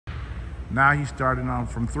Now he's starting on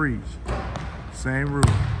from threes. Same rule.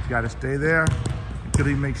 He's got to stay there until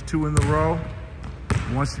he makes 2 in a row.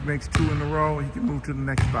 Once he makes 2 in a row, he can move to the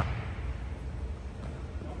next spot.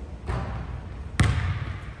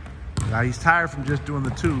 Now he's tired from just doing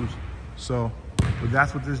the 2s, but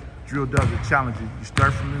that's what this drill does. It challenges you. You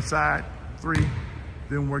start from inside 3,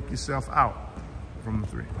 then work yourself out from the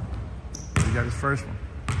 3. He got his first one.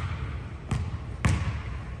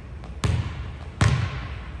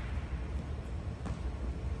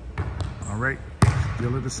 All right,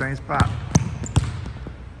 still at the same spot.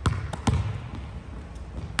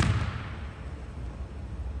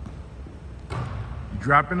 You're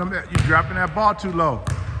dropping that ball too low.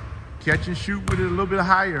 Catch and shoot with it a little bit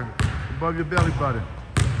higher, above your belly button.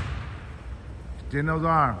 Extend those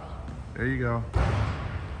arms. There you go.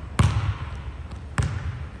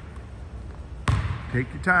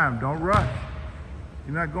 Take your time, don't rush.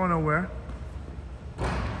 You're not going nowhere.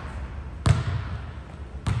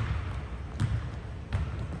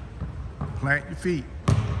 Plant your feet.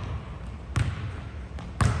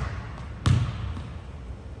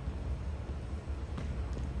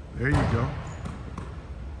 There you go.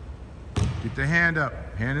 Get the hand up,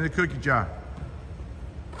 hand in the cookie jar.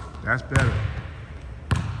 That's better.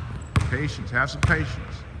 Patience, have some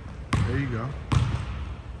patience. There you go.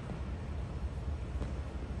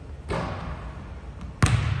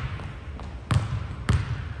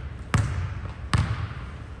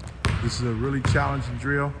 This is a really challenging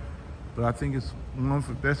drill, but I think it's one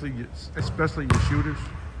for especially your shooters.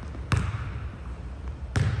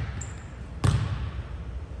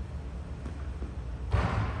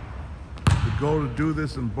 The goal to do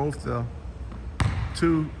this in both the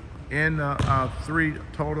 2 and 3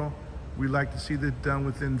 total, we like to see this done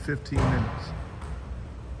within 15 minutes.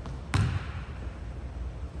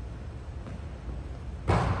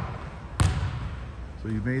 So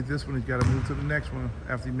you made this one, he's got to move to the next one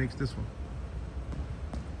after he makes this one.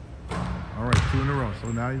 All right, 2 in a row,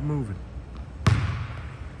 so now he's moving.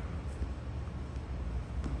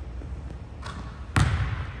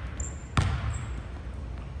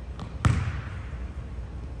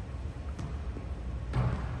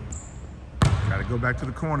 Got to go back to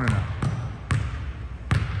the corner now.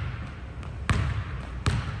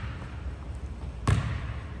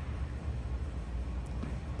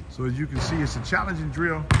 So as you can see, it's a challenging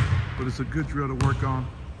drill, but it's a good drill to work on.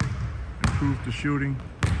 Improve the shooting.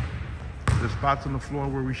 The spots on the floor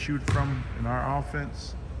where we shoot from in our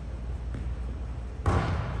offense.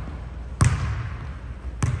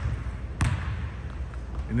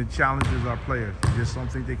 And it challenges our players. They just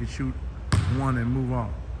don't think they can shoot 1 and move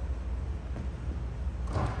on.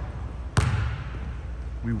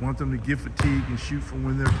 We want them to get fatigued and shoot from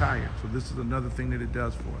when they're tired. So this is another thing that it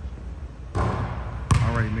does for us.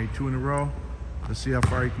 All right, he made 2 in a row. Let's see how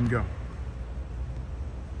far he can go.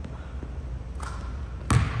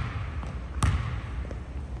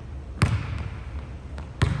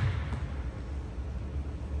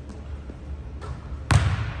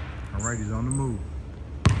 All right, he's on the move.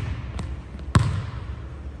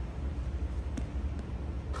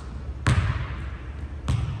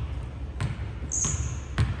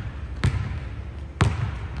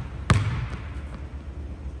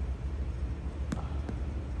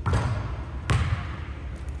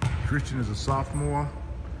 Christian is a sophomore.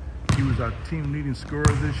 He was our team leading scorer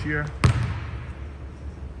this year.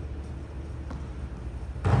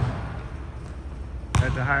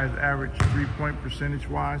 Had the highest average 3-point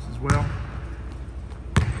percentage-wise as well.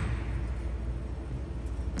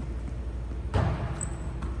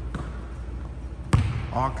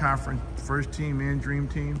 All conference first team and dream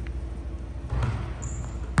team.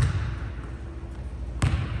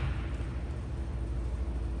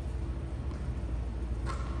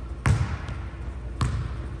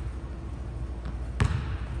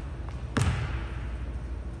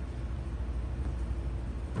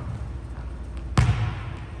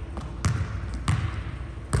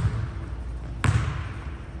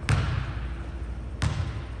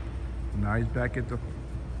 Now he's back at the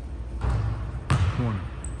corner.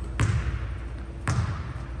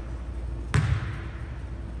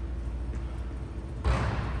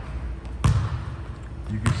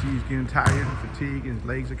 You can see he's getting tired and fatigued, and his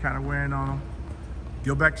legs are kind of wearing on him.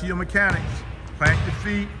 Go back to your mechanics. Plant your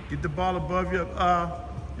feet, get the ball above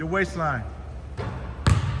your waistline. There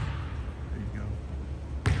you go.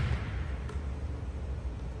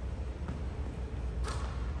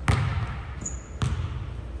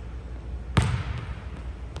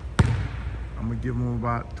 I'm gonna give him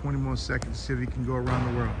about 20 more seconds to see if he can go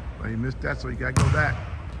around the world. But he missed that, so he gotta go back.